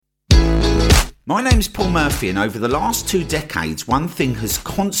My name's Paul Murphy, and over the last 2 decades, one thing has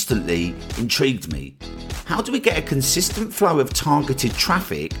constantly intrigued me. How do we get a consistent flow of targeted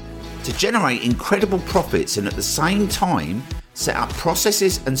traffic to generate incredible profits and at the same time set up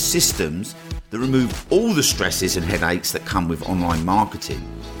processes and systems that remove all the stresses and headaches that come with online marketing?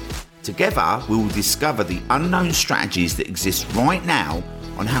 Together, we will discover the unknown strategies that exist right now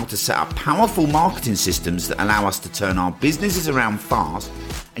on how to set up powerful marketing systems that allow us to turn our businesses around fast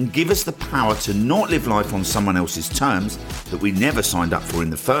and give us the power to not live life on someone else's terms that we never signed up for in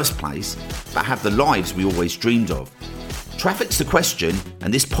the first place, but have the lives we always dreamed of. Traffic's the question,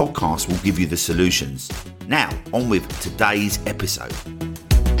 and this podcast will give you the solutions. Now, on with today's episode.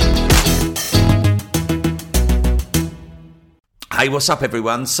 Hey, what's up,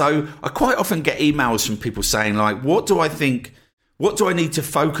 everyone? So I quite often get emails from people saying, like, what do I need to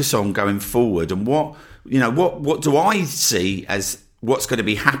focus on going forward, and what do I see as what's going to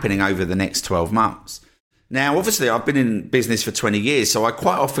be happening over the next 12 months? Now, obviously, I've been in business for 20 years, so I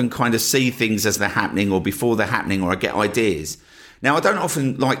quite often kind of see things as they're happening or before they're happening, or I get ideas. Now, I don't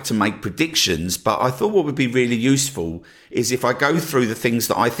often like to make predictions, but I thought what would be really useful is if I go through the things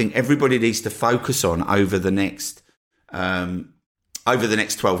that I think everybody needs to focus on over the next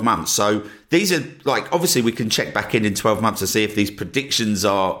 12 months. So these are like, obviously we can check back in 12 months to see if these predictions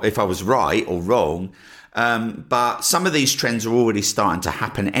are, if I was right or wrong. But some of these trends are already starting to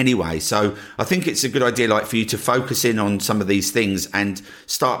happen anyway. So I think it's a good idea, like, for you to focus in on some of these things and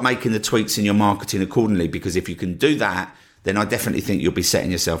start making the tweaks in your marketing accordingly, because if you can do that, then I definitely think you'll be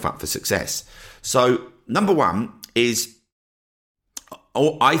setting yourself up for success. So number one is,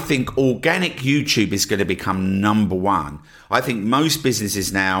 I think organic YouTube is going to become number one. I think most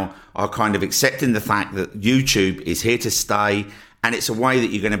businesses now are kind of accepting the fact that YouTube is here to stay, and it's a way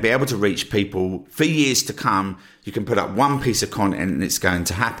that you're going to be able to reach people for years to come. You can put up one piece of content and it's going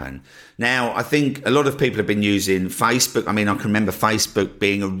to happen. Now, I think a lot of people have been using Facebook. I mean, I can remember Facebook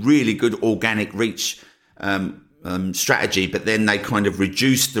being a really good organic reach strategy, but then they kind of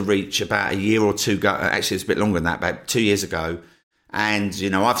reduced the reach about a year or two ago. Actually, it's a bit longer than that, about 2 years ago. And,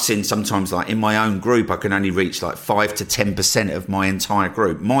 I've seen sometimes, like in my own group, I can only reach like 5 to 10% of my entire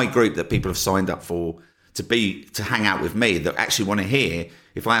group. My group that people have signed up for to hang out with me, that actually want to hear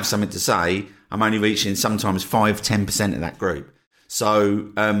if I have something to say, I'm only reaching sometimes 5-10% of that group.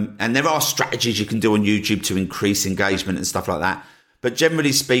 So, and there are strategies you can do on YouTube to increase engagement and stuff like that. But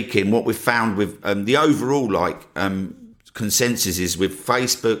generally speaking, what we've found with the overall consensus is with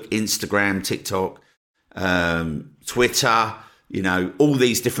Facebook, Instagram, TikTok, Twitter, all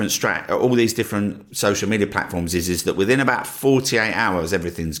these different social media platforms is that within about 48 hours,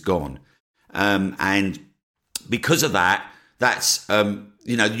 everything's gone. And because of that, that's,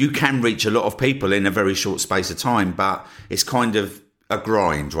 you can reach a lot of people in a very short space of time, but it's kind of a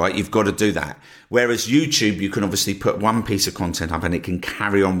grind, right? You've got to do that. Whereas YouTube, you can obviously put one piece of content up and it can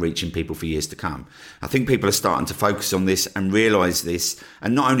carry on reaching people for years to come. I think people are starting to focus on this and realize this.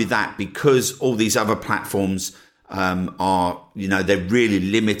 And not only that, because all these other platforms are, they're really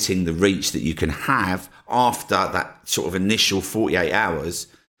limiting the reach that you can have after that sort of initial 48 hours.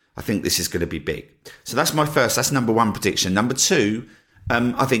 I think this is going to be big. So that's number one prediction. Number two,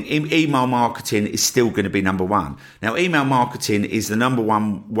 I think email marketing is still going to be number one. Now, email marketing is the number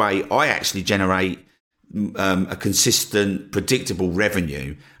one way I actually generate a consistent, predictable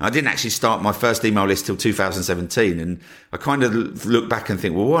revenue. I didn't actually start my first email list till 2017, and I kind of look back and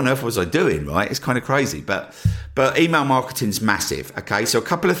think, well, what on earth was I doing, right? It's kind of crazy, but email marketing's massive, okay? So a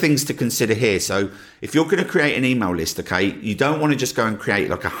couple of things to consider here. So if you're going to create an email list, okay, you don't want to just go and create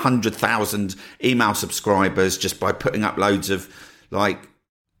like 100,000 email subscribers just by putting up loads of like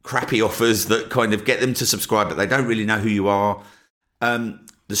crappy offers that kind of get them to subscribe, but they don't really know who you are. The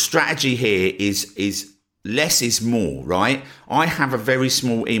strategy here is less is more, right? I have a very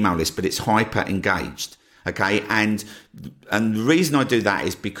small email list, but it's hyper engaged. Okay. And the reason I do that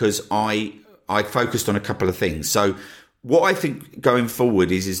is because I focused on a couple of things. So what I think going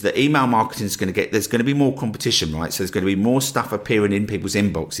forward is that email marketing is there's going to be more competition, right? So there's going to be more stuff appearing in people's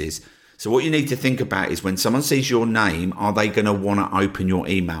inboxes. So what you need to think about is when someone sees your name, are they going to want to open your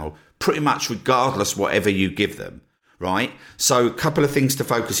email pretty much regardless whatever you give them? Right? So a couple of things to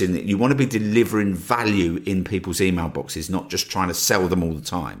focus in. You want to be delivering value in people's email boxes, not just trying to sell them all the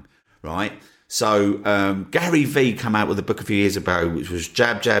time. Right? So Gary Vee came out with a book a few years ago, which was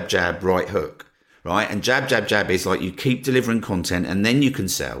jab, jab, jab, right hook. Right? And jab, jab, jab is like you keep delivering content and then you can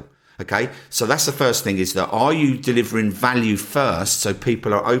sell. Okay? So that's the first thing, is that are you delivering value first so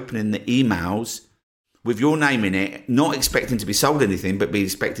people are opening the emails with your name in it, not expecting to be sold anything, but be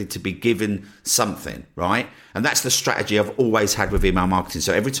expected to be given something, right? And that's the strategy I've always had with email marketing.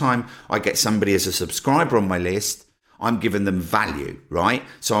 So every time I get somebody as a subscriber on my list, I'm giving them value, right?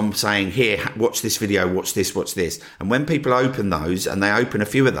 So I'm saying, here, watch this video, watch this, watch this. And when people open those, and they open a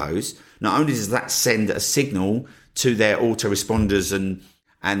few of those, not only does that send a signal to their autoresponders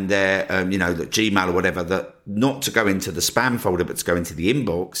and their, the Gmail or whatever, that not to go into the spam folder, but to go into the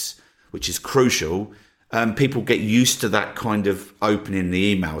inbox, which is crucial. People get used to that kind of opening the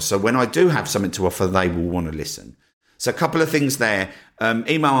email. So when I do have something to offer, they will want to listen. So a couple of things there.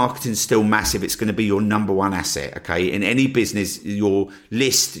 Email marketing is still massive. It's going to be your number one asset. Okay. In any business, your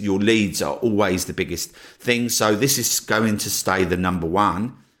list, your leads are always the biggest thing. So this is going to stay the number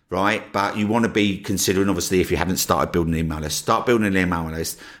one, right? But you want to be considering, obviously, if you haven't started building an email list, start building an email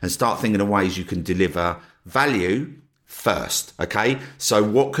list and start thinking of ways you can deliver value first. Okay. So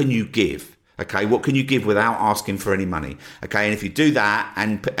what can you give? Okay, what can you give without asking for any money? Okay, and if you do that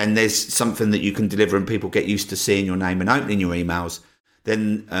and there's something that you can deliver and people get used to seeing your name and opening your emails,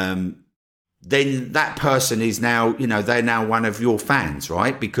 then that person is now, they're now one of your fans,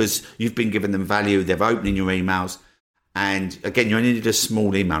 right? Because you've been giving them value, they've opening your emails. And again, you only need a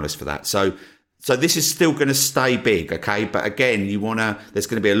small email list for that. So this is still going to stay big, okay? But again, there's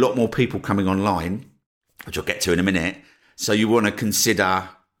going to be a lot more people coming online, which I'll get to in a minute. So you want to consider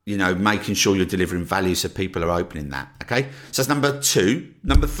making sure you're delivering value so people are opening that. Okay. So that's number two.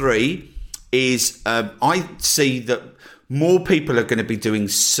 Number three is I see that more people are going to be doing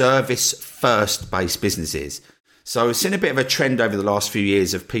service first based businesses. So I've seen a bit of a trend over the last few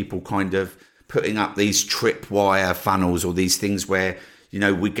years of people kind of putting up these tripwire funnels or these things where,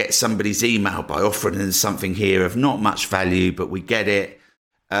 we get somebody's email by offering them something here of not much value, but we get it.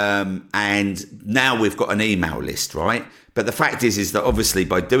 And now we've got an email list, right? But the fact is that obviously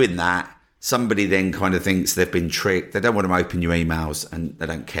by doing that, somebody then kind of thinks they've been tricked. They don't want to open your emails and they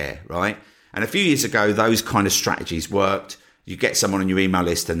don't care, right? And a few years ago, those kind of strategies worked. You get someone on your email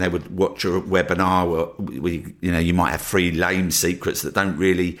list and they would watch your webinar where, you might have free lame secrets that don't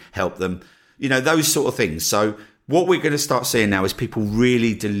really help them, those sort of things. So what we're going to start seeing now is people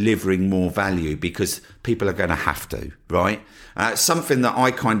really delivering more value because people are going to have to, right? Something that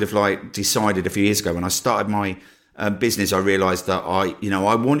I kind of decided a few years ago when I started my business, I realized that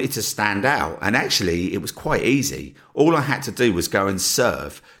I wanted to stand out, and actually it was quite easy. All I had to do was go and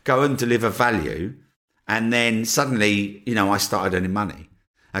serve, go and deliver value. And then suddenly, I started earning money.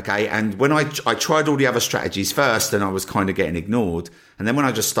 Okay. And when I tried all the other strategies first and I was kind of getting ignored. And then when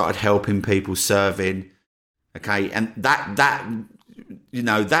I just started helping people, serving, okay. And that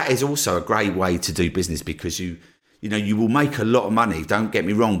is also a great way to do business because you will make a lot of money. Don't get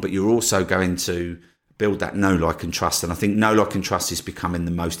me wrong, but you're also going to build that know, like, and trust. And I think know, like, and trust is becoming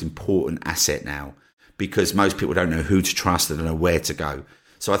the most important asset now because most people don't know who to trust. They don't know where to go.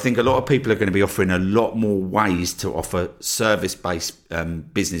 So I think a lot of people are going to be offering a lot more ways to offer service-based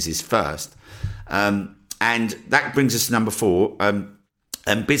businesses first. And that brings us to number 4.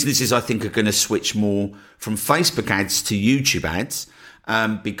 And businesses, I think, are going to switch more from Facebook ads to YouTube ads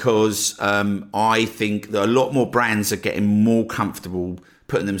because I think that a lot more brands are getting more comfortable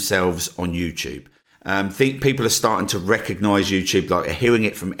putting themselves on YouTube. Think people are starting to recognize YouTube, like they're hearing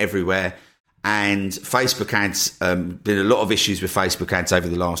it from everywhere. And Facebook ads, been a lot of issues with Facebook ads over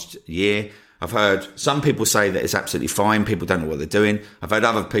the last year. I've heard some people say that it's absolutely fine. People don't know what they're doing. I've heard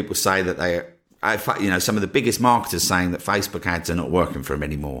other people say that some of the biggest marketers saying that Facebook ads are not working for them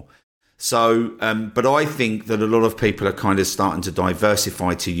anymore. So, but I think that a lot of people are kind of starting to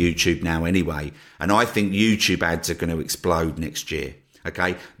diversify to YouTube now anyway. And I think YouTube ads are going to explode next year.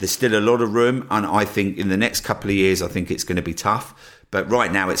 Okay. There's still a lot of room. And I think in the next couple of years, I think it's going to be tough. But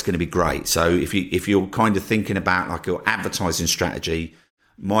right now it's going to be great. So if you're kind of thinking about like your advertising strategy,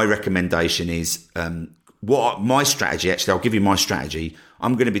 my recommendation is what my strategy, actually, I'll give you my strategy.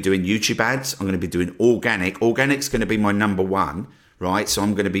 I'm going to be doing YouTube ads. I'm going to be doing organic. Organic's going to be my number 1, right? So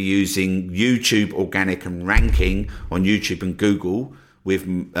I'm going to be using YouTube organic and ranking on YouTube and Google with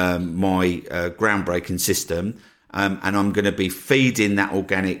my groundbreaking system. And I'm going to be feeding that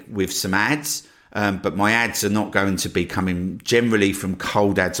organic with some ads. But my ads are not going to be coming generally from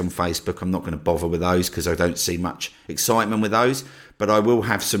cold ads on Facebook. I'm not going to bother with those because I don't see much excitement with those. But I will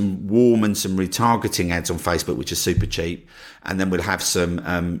have some warm and some retargeting ads on Facebook, which are super cheap. And then we'll have some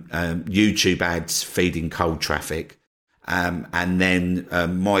YouTube ads feeding cold traffic. And then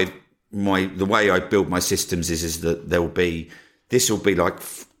the way I build my systems is that this will be like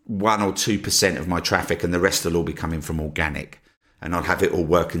 1 or 2% of my traffic, and the rest will all be coming from organic. And I'll have it all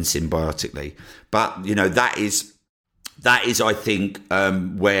working symbiotically. But, that is, I think,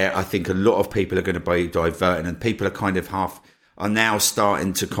 where I think a lot of people are going to be diverting, and people are now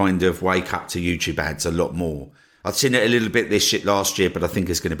starting to kind of wake up to YouTube ads a lot more. I've seen it a little bit this shit last year, but I think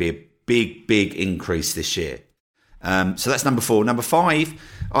it's going to be a big increase this year. So that's number 4. Number 5,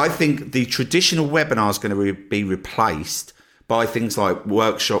 I think the traditional webinar is going to be replaced by things like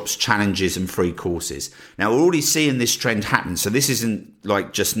workshops, challenges, and free courses. Now, we're already seeing this trend happen, so this isn't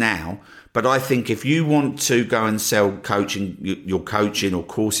like just now, but I think if you want to go and sell coaching, your coaching or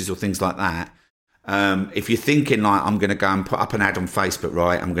courses or things like that, if you're thinking like, I'm going to go and put up an ad on Facebook,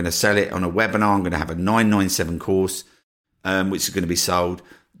 right, I'm going to sell it on a webinar, I'm going to have a 997 course, which is going to be sold,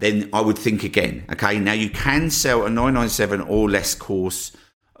 then I would think again. Okay, now you can sell a 997 or less course,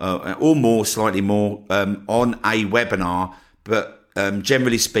 or more, slightly more, on a webinar, but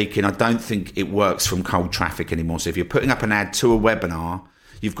generally speaking, I don't think it works from cold traffic anymore. So if you're putting up an ad to a webinar,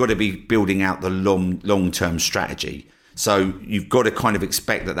 you've got to be building out the long-term strategy. So you've got to kind of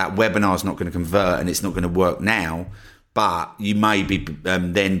expect that webinar is not going to convert and it's not going to work now, but you may be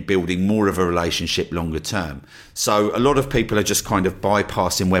then building more of a relationship longer term. So a lot of people are just kind of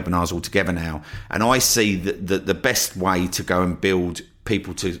bypassing webinars altogether now. And I see that the best way to go and build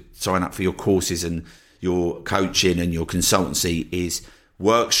people to sign up for your courses and your coaching and your consultancy is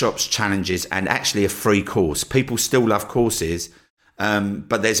workshops, challenges, and actually a free course. People still love courses,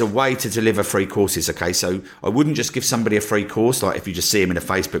 but there's a way to deliver free courses. Okay, so I wouldn't just give somebody a free course, like if you just see them in a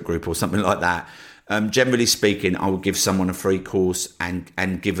Facebook group or something like that. Generally speaking, I would give someone a free course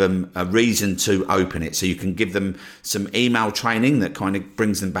and give them a reason to open it. So you can give them some email training that kind of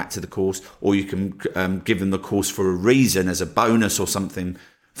brings them back to the course, or you can give them the course for a reason as a bonus or something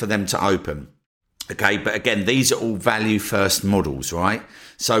for them to open. Okay, but again, these are all value first models, right?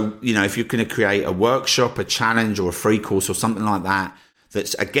 So, if you're going to create a workshop, a challenge, or a free course or something like that,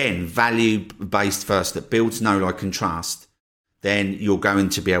 that's again, value based first, that builds know, like, and trust, then you're going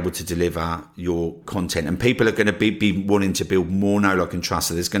to be able to deliver your content, and people are going to be wanting to build more know, like, and trust.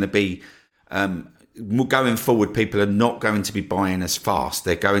 So there's going to be, going forward, people are not going to be buying as fast.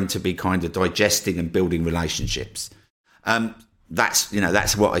 They're going to be kind of digesting and building relationships.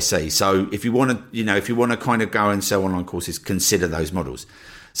 That's what I see. So if you want to kind of go and sell online courses, consider those models.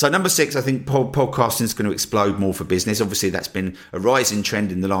 So number 6, I think podcasting is going to explode more for business. Obviously, that's been a rising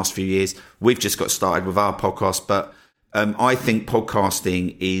trend in the last few years. We've just got started with our podcast, but I think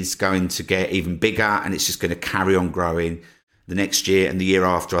podcasting is going to get even bigger, and it's just going to carry on growing the next year and the year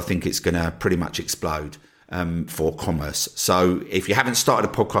after. I think it's going to pretty much explode for commerce. So if you haven't started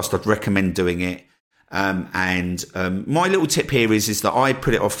a podcast, I'd recommend doing it. My little tip here is that I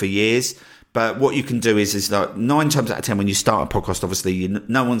put it off for years, but what you can do is that 9 times out of 10, when you start a podcast, obviously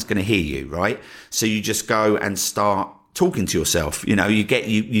no one's going to hear you, right? So you just go and start talking to yourself.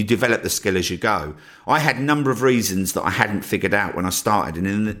 You develop the skill as you go. I had a number of reasons that I hadn't figured out when I started,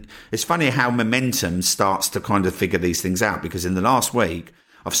 and it's funny how momentum starts to kind of figure these things out, because in the last week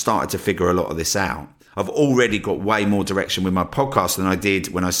I've started to figure a lot of this out. I've already got way more direction with my podcast than I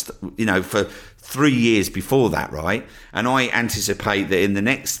did when for 3 years before that, right? And I anticipate that in the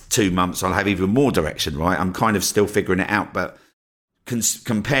next 2 months, I'll have even more direction, right? I'm kind of still figuring it out, but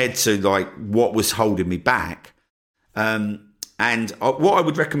compared to like what was holding me back, what I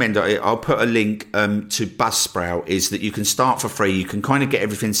would recommend, I'll put a link to Buzzsprout, is that you can start for free. You can kind of get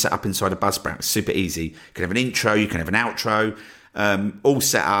everything set up inside of Buzzsprout. It's super easy. You can have an intro, you can have an outro, all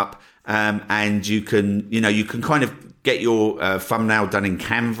set up. And you can kind of get your thumbnail done in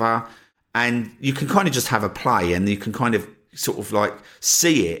Canva, and you can kind of just have a play, and you can kind of sort of like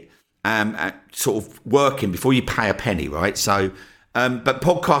see it sort of working before you pay a penny, right? So, but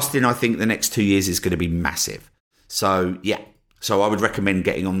podcasting, I think the next 2 years is going to be massive. So yeah, so I would recommend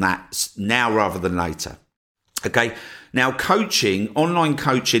getting on that now rather than later. Okay. Now, online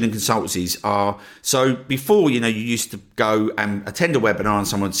coaching and consultancies are, so before, you used to go and attend a webinar and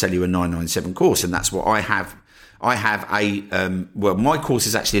someone would sell you a 997 course. And that's what I have. I have my course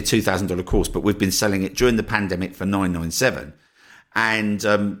is actually a $2,000 course, but we've been selling it during the pandemic for 997. And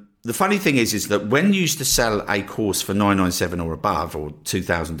the funny thing is that when you used to sell a course for 997 or above, or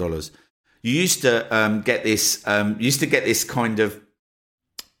 $2,000, you used to get this kind of,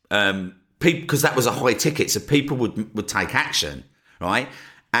 because that was a high ticket, so people would take action, right?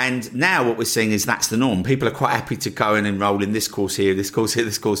 And now what we're seeing is that's the norm. People are quite happy to go and enroll in this course here, this course here,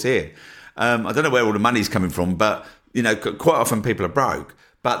 this course here. I don't know where all the money's coming from, but quite often people are broke.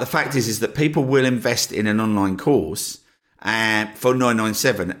 But the fact is that people will invest in an online course for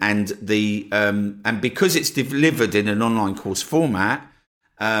 997, and because it's delivered in an online course format,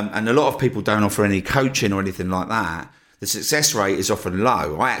 and a lot of people don't offer any coaching or anything like that, the success rate is often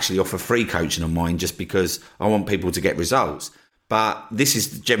low. I actually offer free coaching on mine just because I want people to get results. But this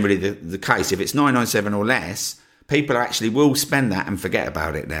is generally the case. If it's 997 or less, people actually will spend that and forget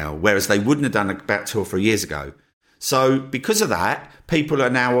about it now, whereas they wouldn't have done it about 2 or 3 years ago. So because of that, people are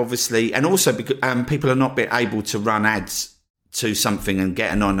now obviously, and also because people are not being able to run ads to something and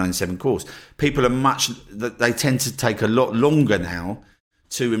get a 997 course. People are they tend to take a lot longer now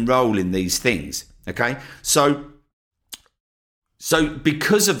to enroll in these things. Okay. So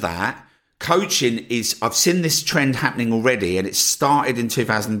because of that, coaching I've seen this trend happening already, and it started in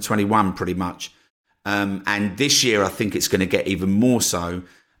 2021 pretty much. And this year, I think it's going to get even more so.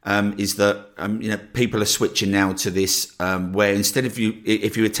 Is that people are switching now to this where instead of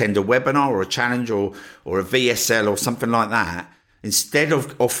if you attend a webinar or a challenge or a VSL or something like that, instead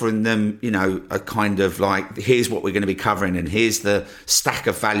of offering them a kind of like, here's what we're going to be covering and here's the stack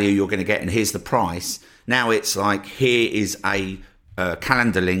of value you're going to get and here's the price, now it's like, here is a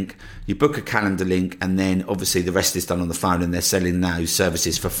calendar link. You book a calendar link, and then obviously the rest is done on the phone, and they're selling those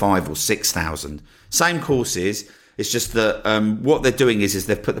services for 5,000 or 6,000. Same courses. It's just that what they're doing is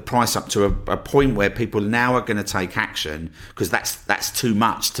they've put the price up to a point where people now are going to take action, because that's too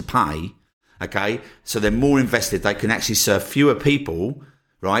much to pay. Okay, so they're more invested. They can actually serve fewer people,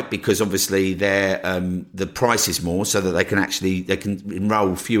 right? Because obviously the price is more, so that they can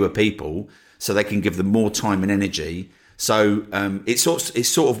enroll fewer people, so they can give them more time and energy. So it's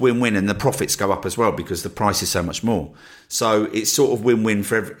sort of win-win, and the profits go up as well because the price is so much more. So it's sort of win-win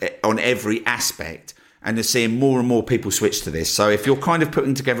on every aspect. And they're seeing more and more people switch to this. So if you're kind of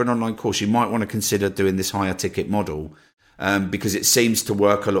putting together an online course, you might want to consider doing this higher ticket model because it seems to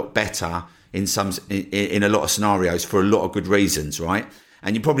work a lot better in a lot of scenarios for a lot of good reasons, right?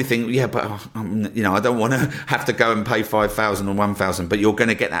 And you probably think, yeah, but I don't want to have to go and pay 5,000 or 1,000. But you're going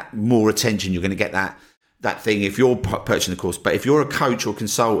to get that more attention. You're going to get that thing if you're purchasing the course. But if you're a coach or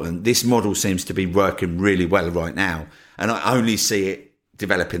consultant, this model seems to be working really well right now, and I only see it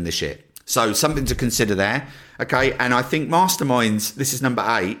developing this year. So something to consider there. Okay. And I think masterminds, this is number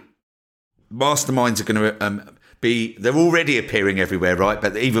 8. Masterminds are going to they're already appearing everywhere, right?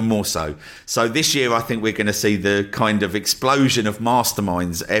 But even more so. So this year, I think we're going to see the kind of explosion of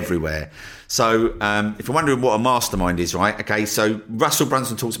masterminds everywhere. So if you're wondering what a mastermind is, right? Okay. So Russell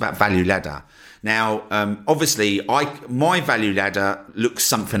Brunson talks about value ladder. Now, obviously my value ladder looks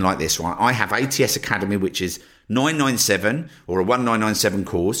something like this, right? I have ATS Academy, which is 997 or a 1997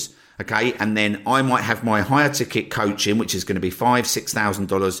 course. Okay, and then I might have my higher ticket coaching, which is going to be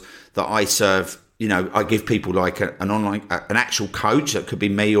 $5,000-$6,000 that I serve. I give people like an actual coach that could be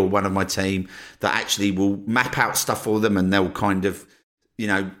me or one of my team that actually will map out stuff for them, and they'll kind of,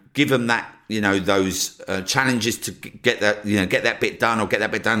 give them that, those challenges to get that bit done or get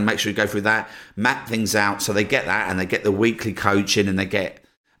that bit done. Make sure you go through that, map things out so they get that, and they get the weekly coaching, and they get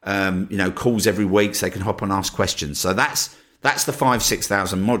calls every week so they can hop on, ask questions. So that's the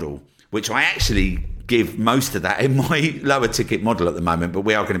 5,000-6,000 model, which I actually give most of that in my lower ticket model at the moment, but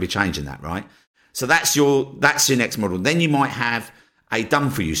we are going to be changing that, right? So that's your next model. Then you might have a done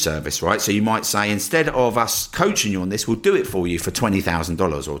for you service, right? So you might say, instead of us coaching you on this, we'll do it for you for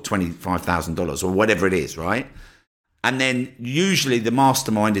 $20,000 or $25,000 or whatever it is, right? And then usually the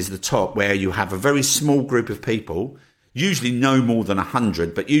mastermind is the top, where you have a very small group of people, usually no more than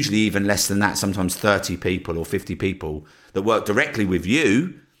 100, but usually even less than that, sometimes 30 people or 50 people that work directly with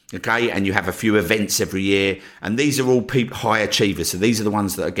you, okay? And you have a few events every year, and these are all high achievers. So these are the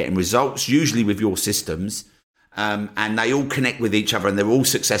ones that are getting results, usually with your systems, and they all connect with each other, and they're all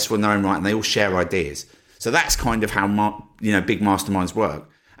successful in their own right, and they all share ideas. So that's kind of how big masterminds work,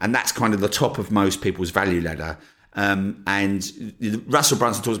 and that's kind of the top of most people's value ladder. And Russell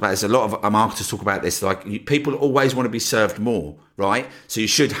Brunson talks about this. A lot of marketers talk about this. Like, people always want to be served more, right? So you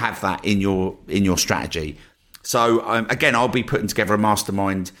should have that in your strategy. So again, I'll be putting together a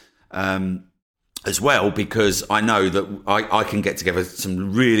mastermind as well, because I know that I can get together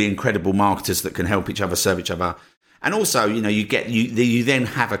some really incredible marketers that can help each other, serve each other, and also you then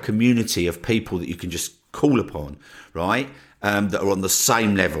have a community of people that you can just call upon, right? That are on the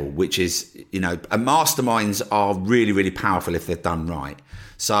same level, which is, and masterminds are really, really powerful if they're done right.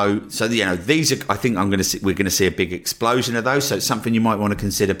 So these are, I think we're going to see a big explosion of those. So it's something you might want to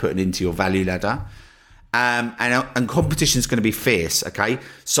consider putting into your value ladder. And competition is going to be fierce. Okay.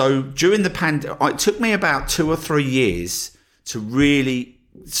 So during the pandemic, it took me about 2 or 3 years to really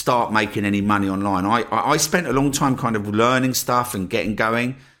start making any money online. I spent a long time kind of learning stuff and getting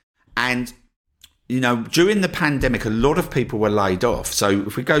going. And during the pandemic, a lot of people were laid off. So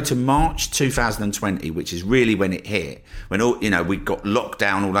if we go to March 2020, which is really when it hit, when we got locked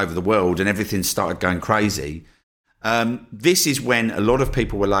down all over the world and everything started going crazy, This is when a lot of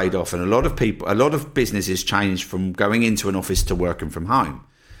people were laid off, and a lot of businesses changed from going into an office to working from home.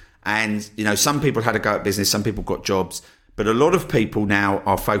 And, some people had to go at business, some people got jobs, but a lot of people now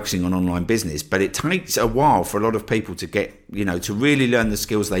are focusing on online business. But it takes a while for a lot of people to get, to really learn the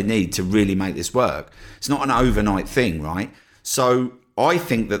skills they need to really make this work. It's not an overnight thing, right? So I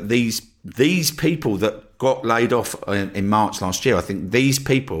think that these people that got laid off in March last year, I think these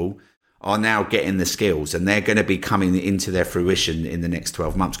people are now getting the skills, and they're going to be coming into their fruition in the next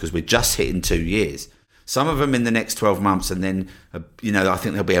 12 months, because we're just hitting 2 years. Some of them in the next 12 months, and then, I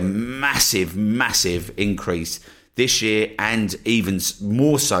think there'll be a massive, massive increase this year, and even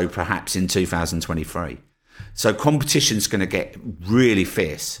more so perhaps in 2023. So competition's going to get really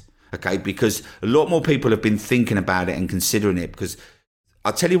fierce, okay? Because a lot more people have been thinking about it and considering it, because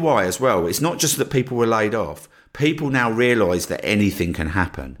I'll tell you why as well. It's not just that people were laid off. People now realise that anything can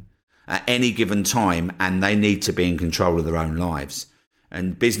happen at any given time, and they need to be in control of their own lives.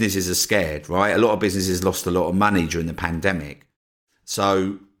 And businesses are scared, right? A lot of businesses lost a lot of money during the pandemic.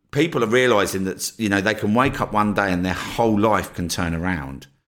 So people are realising that, they can wake up one day and their whole life can turn around.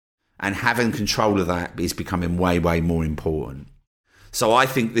 And having control of that is becoming way, way more important. So I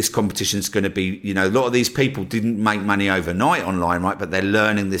think this competition is going to be, a lot of these people didn't make money overnight online, right? But they're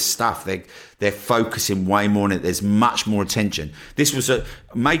learning this stuff. They're focusing way more on it. There's much more attention. This was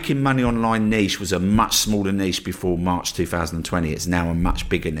making money online niche was a much smaller niche before March 2020. It's now a much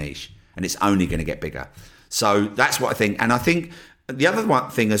bigger niche, and it's only going to get bigger. So that's what I think. And I think the other one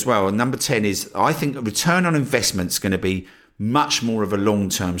thing as well, number 10 is, I think a return on investment is going to be much more of a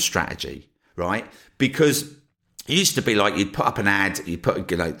long-term strategy, right? Because it used to be like you'd put up an ad,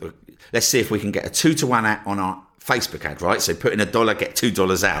 let's see if we can get a 2-to-1 ad on our Facebook ad, right? So put in $1, get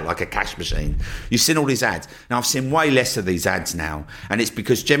 $2 out, like a cash machine. You've seen all these ads. Now, I've seen way less of these ads now. And it's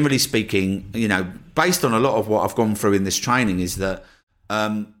because, generally speaking, based on a lot of what I've gone through in this training, is that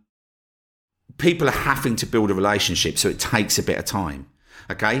people are having to build a relationship. So it takes a bit of time.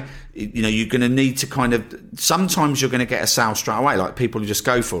 Okay, you're going to need to sometimes you're going to get a sale straight away, like people who just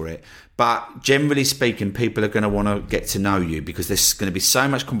go for it. But generally speaking, people are going to want to get to know you, because there's going to be so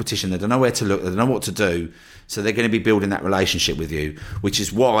much competition. They don't know where to look. They don't know what to do. So they're going to be building that relationship with you, which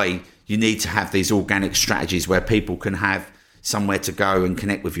is why you need to have these organic strategies where people can have somewhere to go and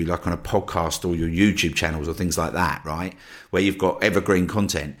connect with you, like on a podcast or your YouTube channels or things like that, right? Where you've got evergreen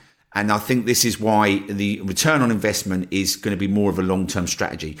content. And I think this is why the return on investment is going to be more of a long-term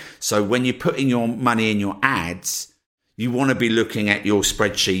strategy. So when you're putting your money in your ads, you want to be looking at your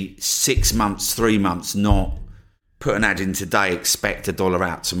spreadsheet 6 months, 3 months, not put an ad in today, expect $1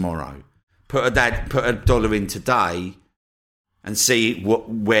 out tomorrow. Put a dollar in today and see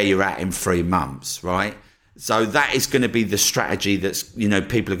where you're at in 3 months, right? So that is going to be the strategy that's,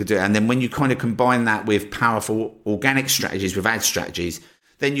 people are going to do. And then when you kind of combine that with powerful organic strategies, with ad strategies,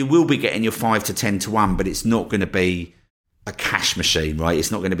 then you will be getting your 5 to 10 to 1, but it's not going to be a cash machine, right? It's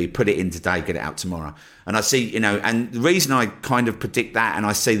not going to be put it in today, get it out tomorrow. And I see, and the reason I kind of predict that, and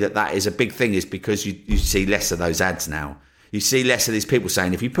I see that is a big thing, is because you see less of those ads now. You see less of these people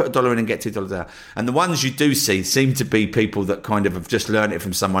saying, if you put $1 in and get $2 out. And the ones you do see seem to be people that kind of have just learned it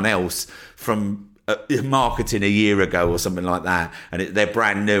from someone else, from marketing a year ago or something like that. And they're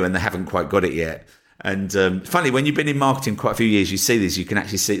brand new and they haven't quite got it yet. And funny, when you've been in marketing quite a few years, you see these, you can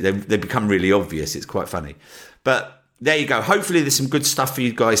actually see they become really obvious. It's quite funny. But there you go. Hopefully there's some good stuff for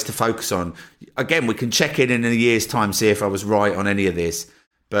you guys to focus on. Again, we can check in a year's time, see if I was right on any of this.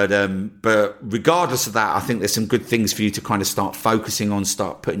 But regardless of that, I think there's some good things for you to kind of start focusing on,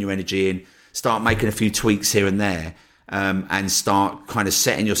 start putting your energy in, start making a few tweaks here and there, and start kind of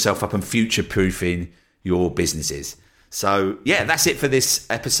setting yourself up and future-proofing your businesses. So, yeah, that's it for this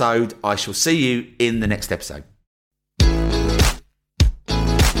episode. I shall see you in the next episode.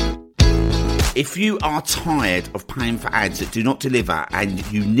 If you are tired of paying for ads that do not deliver and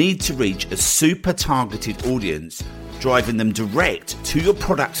you need to reach a super targeted audience, driving them direct to your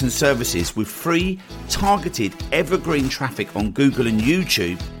products and services with free, targeted, evergreen traffic on Google and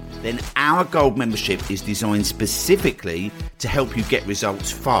YouTube, then our Gold membership is designed specifically to help you get results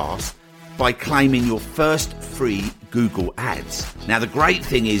fast by claiming your first free Google ads. Now, the great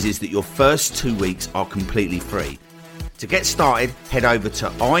thing is that your first 2 weeks are completely free. To get started, head over to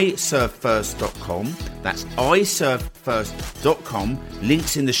iservefirst.com. That's iservefirst.com.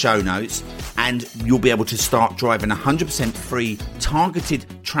 Links in the show notes, and you'll be able to start driving 100% free targeted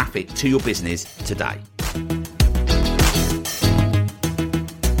traffic to your business today.